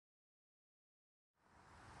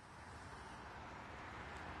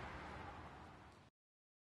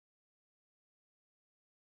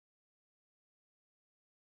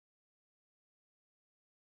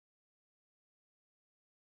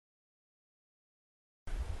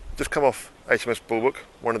Just come off HMS Bulwark,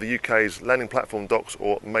 one of the UK's landing platform docks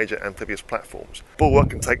or major amphibious platforms.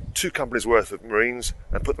 Bulwark can take 2 companies worth of Marines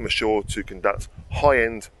and put them ashore to conduct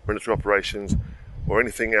high-end military operations or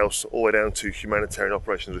anything else, all the way down to humanitarian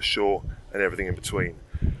operations ashore and everything in between.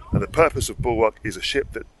 And the purpose of Bulwark is a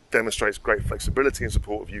ship that demonstrates great flexibility in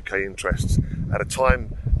support of UK interests. At a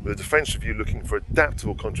time with the Defence Review looking for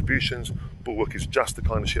adaptable contributions, Bulwark is just the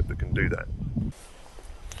kind of ship that can do that.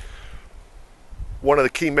 One of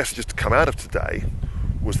the key messages to come out of today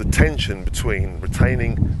was the tension between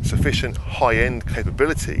retaining sufficient high-end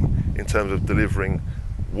capability in terms of delivering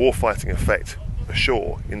warfighting effect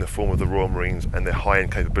ashore in the form of the Royal Marines and their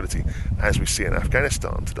high-end capability as we see in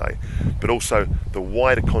Afghanistan today, but also the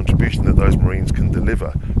wider contribution that those Marines can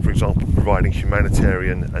deliver, for example providing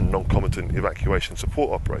humanitarian and non-combatant evacuation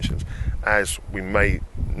support operations as we may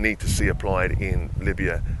need to see applied in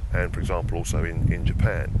Libya and, for example, also in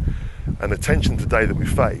Japan. And the tension today that we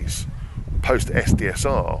face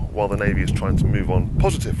post-SDSR, while the Navy is trying to move on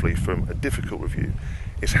positively from a difficult review,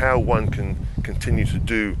 is how one can continue to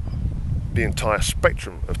do the entire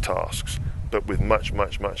spectrum of tasks, but with much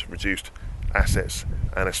reduced assets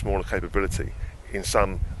and a smaller capability. In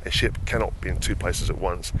some, a ship cannot be in 2 places at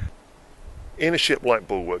once. In a ship like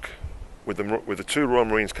Bulwark, with the 2 Royal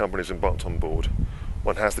Marines companies embarked on board,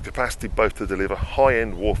 one has the capacity both to deliver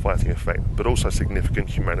high-end warfighting effect, but also significant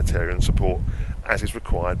humanitarian support, as is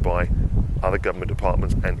required by other government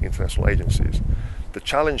departments and international agencies. The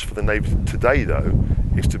challenge for the Navy today, though,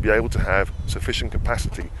 is to be able to have sufficient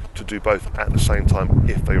capacity to do both at the same time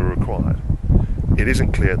if they are required. It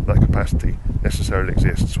isn't clear that capacity necessarily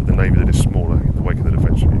exists with a Navy that is smaller in the wake of the Defence